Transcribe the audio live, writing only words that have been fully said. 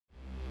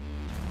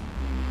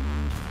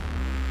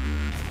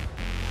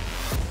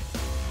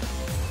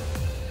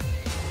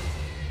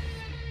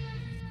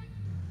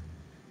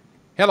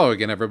Hello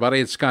again, everybody.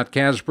 It's Scott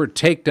Casper,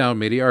 Takedown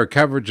Media. Our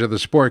coverage of the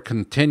sport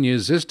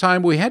continues. This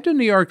time we head to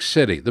New York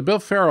City. The Bill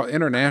Farrell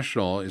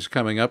International is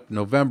coming up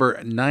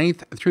November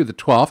 9th through the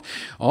 12th.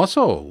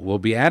 Also, we'll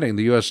be adding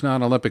the U.S.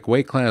 non-Olympic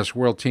weight class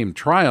world team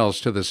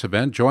trials to this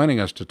event. Joining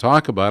us to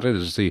talk about it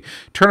is the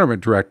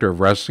tournament director of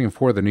wrestling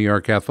for the New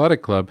York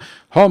Athletic Club,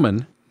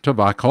 Hooman,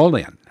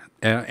 Tavakolian.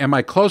 Am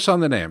I close on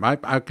the name? I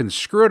can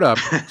screw it up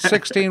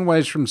 16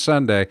 ways from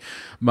Sunday.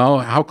 Mo,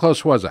 how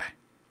close was I?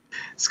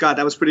 Scott,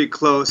 that was pretty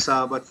close,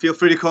 but feel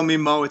free to call me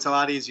Mo. It's a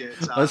lot easier.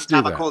 It's Let's do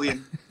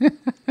Tavakolian.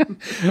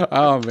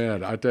 Oh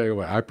man, I tell you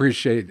what, I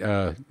appreciate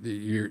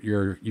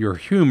your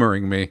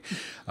humoring me.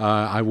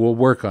 I will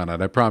work on it.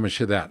 I promise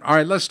you that. All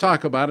right, let's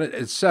talk about it.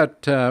 It's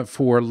set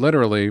for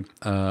literally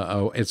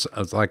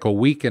it's like a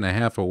week and a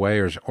half away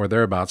or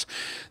thereabouts.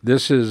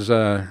 This has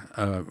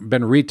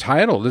been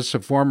retitled. This is a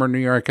former New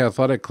York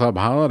Athletic Club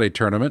holiday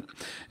tournament,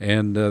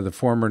 and the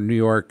former New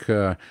York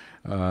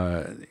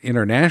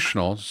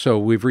International. So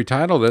we've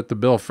retitled it the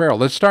Bill Farrell.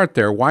 Let's start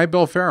there. Why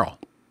Bill Farrell?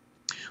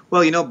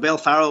 Well, Bill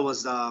Farrell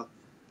was the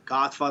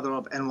godfather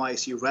of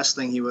NYC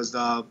wrestling. He was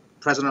the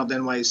president of the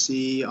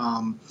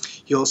NYC.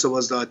 He also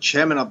was the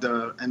chairman of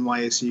the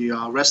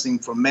NYC wrestling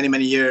for many,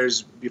 many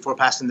years before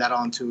passing that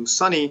on to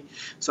Sonny.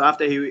 So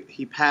after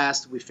he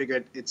passed, we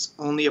figured it's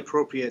only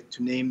appropriate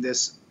to name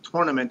this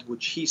tournament,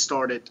 which he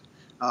started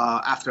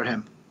after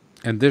him.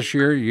 And this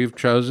year you've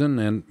chosen,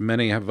 and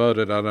many have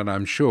voted on it,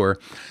 I'm sure,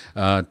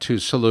 to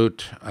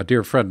salute a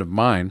dear friend of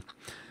mine.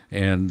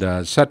 And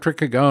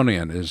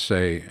Takedown is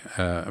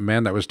a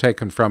man that was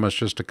taken from us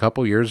just a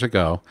couple years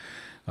ago.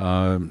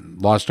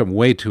 Lost him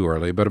way too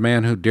early, but a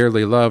man who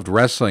dearly loved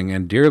wrestling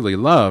and dearly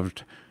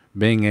loved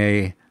being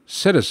a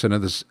citizen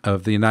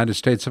of the United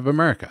States of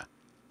America.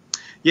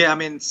 Yeah,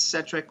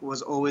 Cedric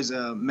was always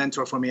a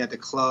mentor for me at the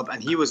club,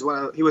 and he was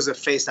a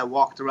face that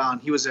walked around.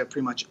 He was there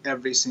pretty much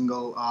every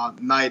single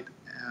night,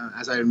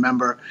 as I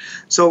remember.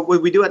 So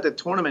what we do at the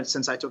tournament,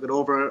 since I took it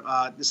over,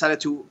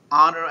 decided to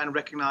honor and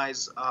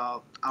recognize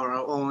our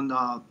own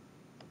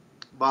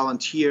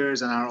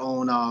volunteers and our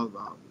own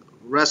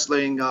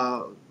wrestling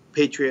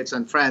patriots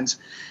and friends.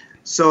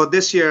 So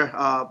this year,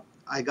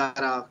 I got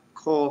a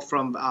call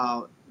from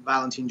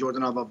Valentin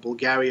Jordanov of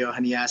Bulgaria,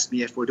 and he asked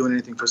me if we're doing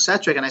anything for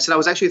Cedric, and I said I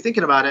was actually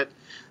thinking about it.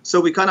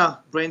 So we kind of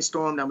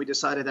brainstormed, and we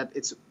decided that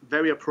it's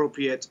very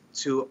appropriate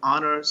to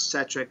honor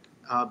Cedric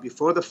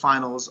before the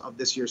finals of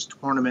this year's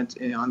tournament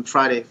on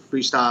Friday,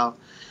 freestyle.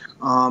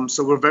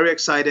 So we're very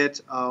excited.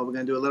 We're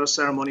going to do a little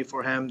ceremony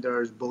for him.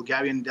 There's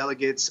Bulgarian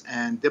delegates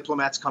and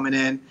diplomats coming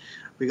in.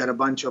 We got a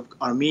bunch of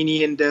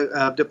Armenian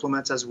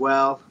diplomats as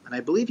well. And I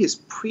believe his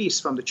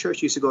priest from the church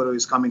he used to go to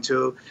is coming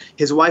too.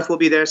 His wife will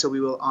be there, so we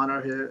will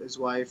honor his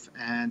wife.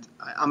 And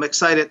I'm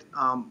excited.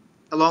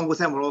 Along with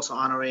him, we're also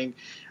honoring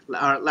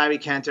Larry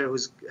Cantor,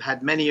 who's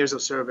had many years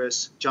of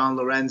service, John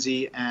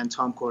Lorenzi, and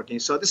Tom Courtney.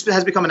 So this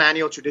has become an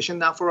annual tradition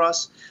now for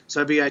us.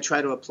 So every year I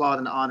try to applaud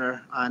and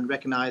honor and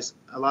recognize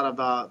a lot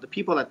of the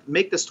people that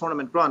make this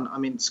tournament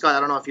run. Scott, I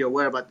don't know if you're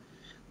aware, but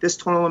this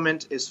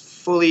tournament is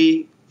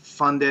fully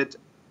funded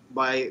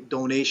by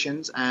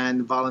donations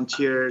and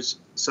volunteers.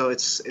 So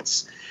it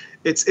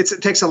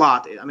takes a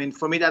lot.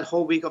 For me, that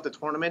whole week of the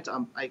tournament,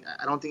 I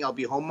don't think I'll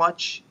be home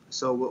much.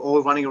 So we're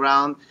all running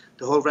around.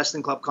 The whole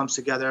wrestling club comes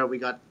together. We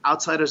got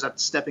outsiders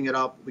that's stepping it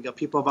up. We got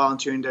people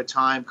volunteering their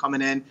time,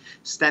 coming in,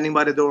 standing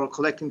by the door,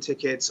 collecting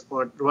tickets,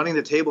 or running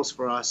the tables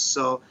for us.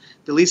 So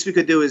the least we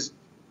could do is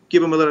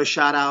give him a little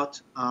shout out.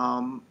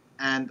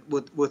 And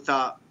with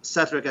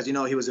Cedric, as you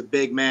know, he was a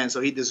big man,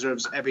 so he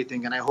deserves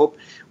everything. And I hope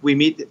we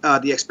meet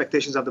the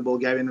expectations of the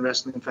Bulgarian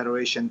Wrestling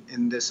Federation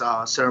in this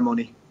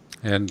ceremony.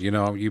 And,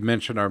 you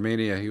mentioned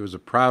Armenia. He was a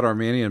proud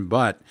Armenian,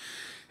 but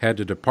had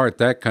to depart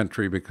that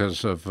country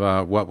because of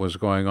what was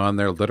going on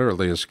there,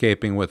 literally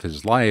escaping with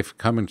his life,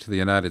 coming to the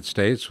United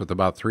States with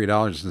about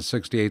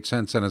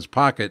 $3.68 in his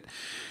pocket,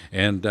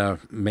 and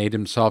made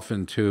himself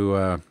into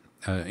a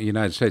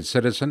United States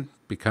citizen,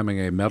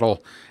 becoming a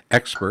metal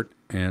expert,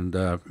 and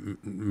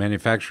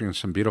manufacturing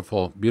some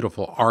beautiful,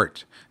 beautiful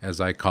art,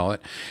 as I call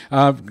it.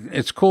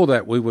 It's cool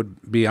that we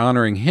would be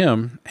honoring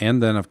him,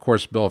 and then, of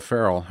course, Bill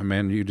Farrell, a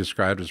man you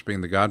described as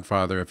being the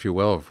godfather, if you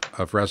will,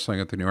 of wrestling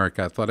at the New York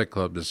Athletic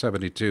Club, the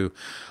 '72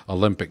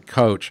 Olympic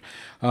coach.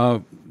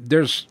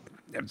 There's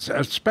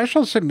a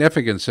special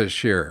significance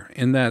this year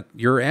in that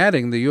you're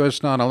adding the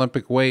U.S.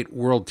 non-Olympic weight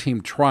world team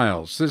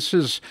trials. This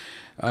is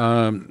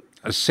a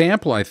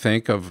sample, I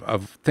think,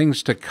 of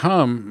things to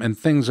come and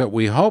things that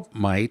we hope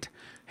might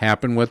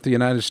happen with the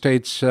United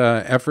States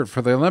effort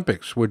for the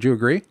Olympics. Would you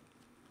agree?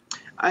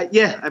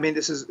 Yeah,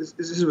 this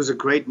was a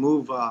great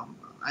move.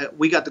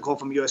 We got the call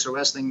from USA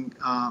Wrestling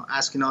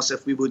asking us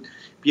if we would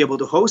be able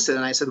to host it,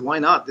 and I said, why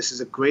not? This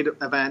is a great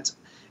event.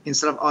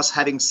 Instead of us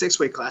having 6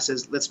 weight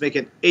classes, let's make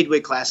it 8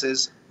 weight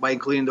classes by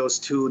including those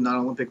 2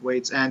 non-Olympic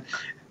weights. And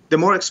the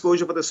more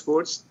exposure for the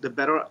sports, the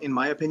better, in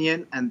my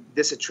opinion. And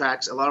this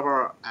attracts a lot of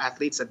our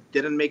athletes that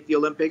didn't make the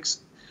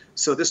Olympics.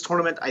 So this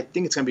tournament, I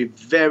think it's going to be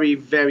very,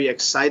 very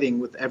exciting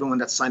with everyone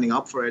that's signing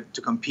up for it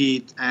to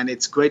compete. And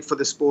it's great for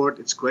the sport.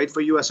 It's great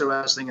for USA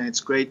Wrestling, and it's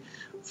great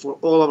for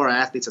all of our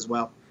athletes as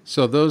well.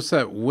 So those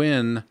that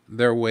win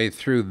their way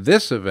through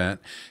this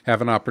event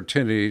have an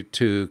opportunity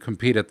to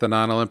compete at the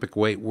non-Olympic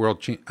weight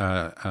World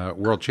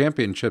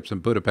Championships in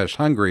Budapest,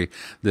 Hungary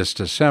this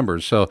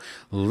December. So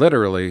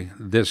literally,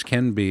 this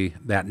can be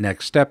that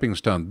next stepping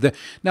stone.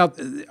 Now,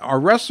 are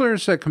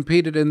wrestlers that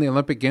competed in the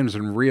Olympic Games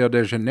in Rio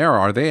de Janeiro,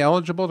 are they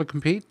eligible to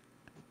compete?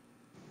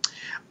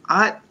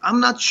 I'm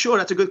not sure.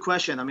 That's a good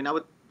question. I mean, I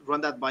would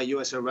run that by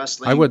USA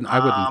Wrestling. I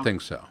wouldn't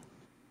think so.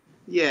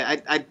 Yeah,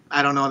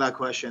 I don't know that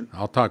question.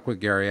 I'll talk with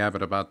Gary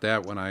Abbott about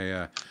that when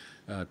I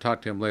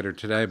talk to him later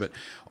today. But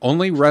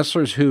only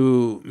wrestlers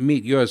who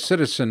meet U.S.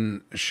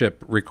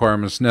 citizenship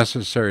requirements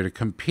necessary to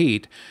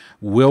compete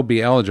will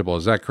be eligible.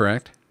 Is that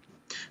correct?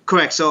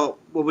 Correct. So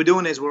what we're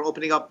doing is we're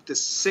opening up the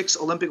 6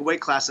 Olympic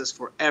weight classes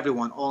for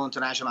everyone, all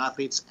international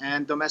athletes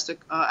and domestic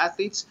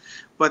athletes.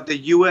 But the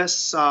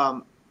U.S.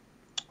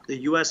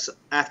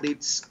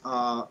 Athletes.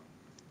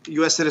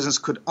 U.S. citizens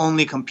could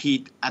only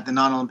compete at the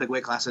non-Olympic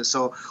weight classes.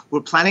 So we're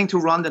planning to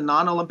run the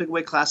non-Olympic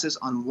weight classes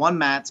on one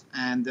mat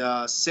and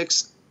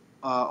 6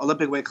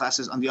 Olympic weight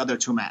classes on the other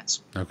 2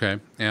 mats.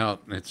 Okay. Now,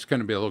 it's going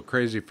to be a little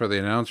crazy for the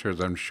announcers,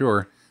 I'm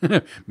sure.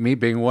 Me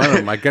being one of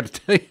them, I got to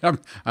tell you,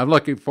 I'm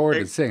looking forward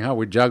to seeing how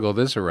we juggle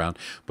this around.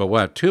 But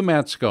we'll have 2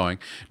 mats going.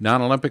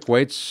 Non-Olympic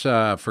weights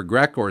for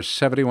Grec are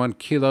 71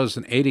 kilos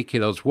and 80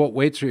 kilos. What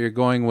weights are you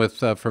going with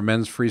for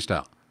men's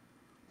freestyle?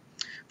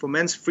 For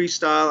men's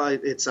freestyle,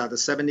 it's the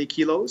 70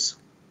 kilos,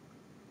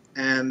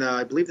 and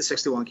I believe the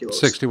 61 kilos.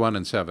 61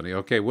 and 70.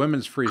 Okay,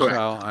 women's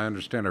freestyle, correct, I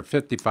understand, are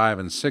 55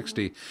 and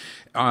 60.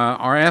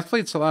 Are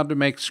athletes allowed to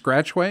make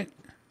scratch weight?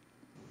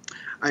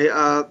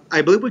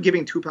 I believe we're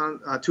giving 2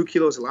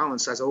 kilos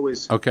allowance, as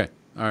always. Okay,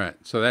 all right.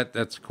 So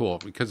that's cool,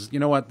 because you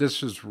know what?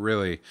 This is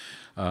really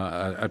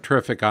a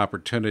terrific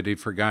opportunity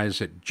for guys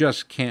that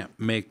just can't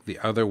make the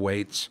other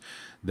weights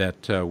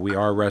that we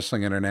are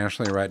wrestling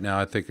internationally right now.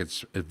 I think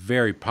it's a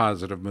very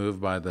positive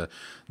move by the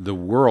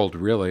world,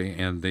 really,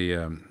 and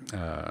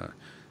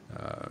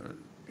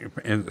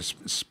and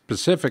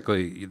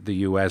specifically the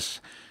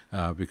U.S.,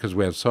 because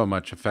we have so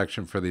much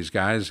affection for these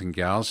guys and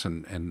gals,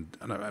 and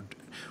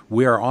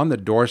we are on the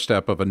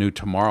doorstep of a new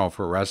tomorrow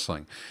for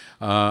wrestling.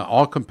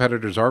 All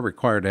competitors are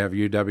required to have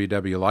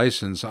UWW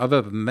license.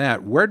 Other than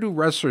that, where do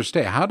wrestlers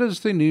stay? How does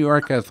the New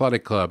York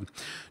Athletic Club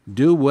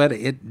do what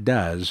it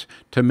does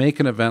to make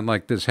an event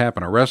like this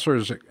happen? Are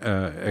wrestlers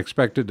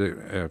expected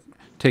to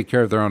take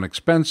care of their own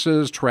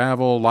expenses,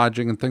 travel,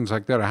 lodging, and things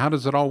like that? Or how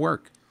does it all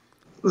work?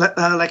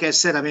 Like I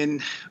said, I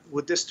mean,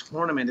 with this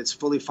tournament, it's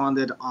fully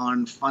funded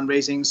on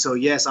fundraising. So,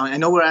 yes, I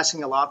know we're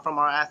asking a lot from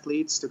our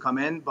athletes to come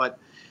in, but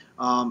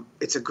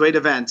it's a great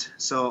event.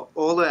 So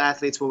all the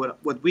athletes,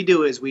 what we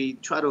do is we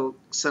try to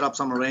set up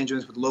some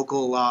arrangements with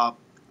local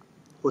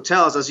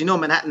hotels. As you know,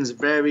 Manhattan's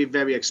very,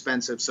 very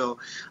expensive. So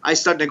I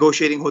start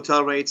negotiating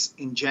hotel rates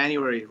in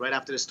January, right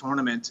after this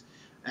tournament.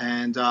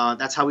 And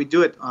that's how we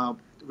do it.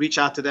 Reach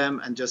out to them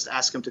and just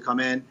ask them to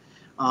come in.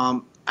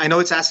 I know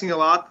it's asking a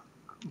lot,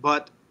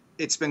 but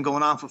it's been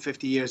going on for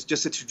 50 years.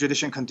 Just the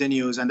tradition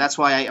continues. And that's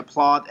why I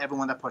applaud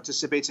everyone that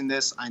participates in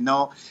this. I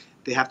know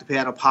they have to pay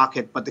out of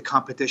pocket, but the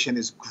competition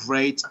is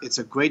great. It's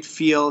a great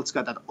feel. It's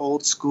got that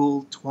old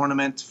school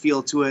tournament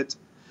feel to it.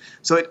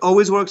 So it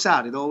always works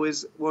out. It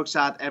always works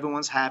out.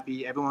 Everyone's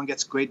happy. Everyone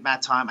gets great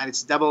mat time. And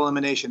it's double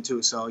elimination,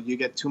 too. So you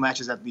get 2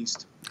 matches at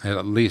least.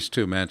 At least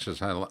 2 matches.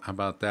 How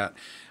about that?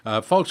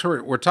 Folks,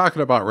 we're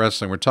talking about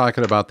wrestling. We're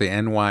talking about the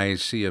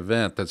NYC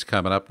event that's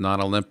coming up,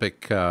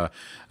 non-Olympic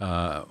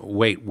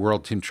weight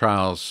World Team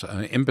Trials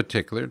in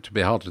particular, to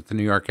be held at the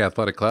New York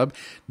Athletic Club,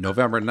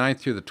 November 9th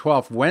through the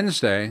 12th.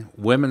 Wednesday,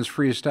 women's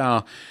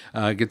freestyle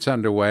gets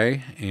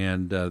underway,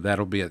 and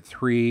that'll be at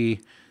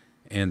 3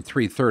 and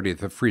 3:30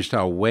 the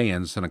freestyle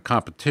weigh-ins and a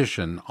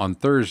competition on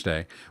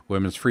Thursday.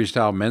 Women's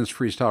freestyle, men's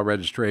freestyle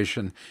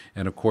registration,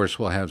 and of course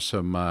we'll have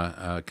some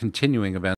continuing events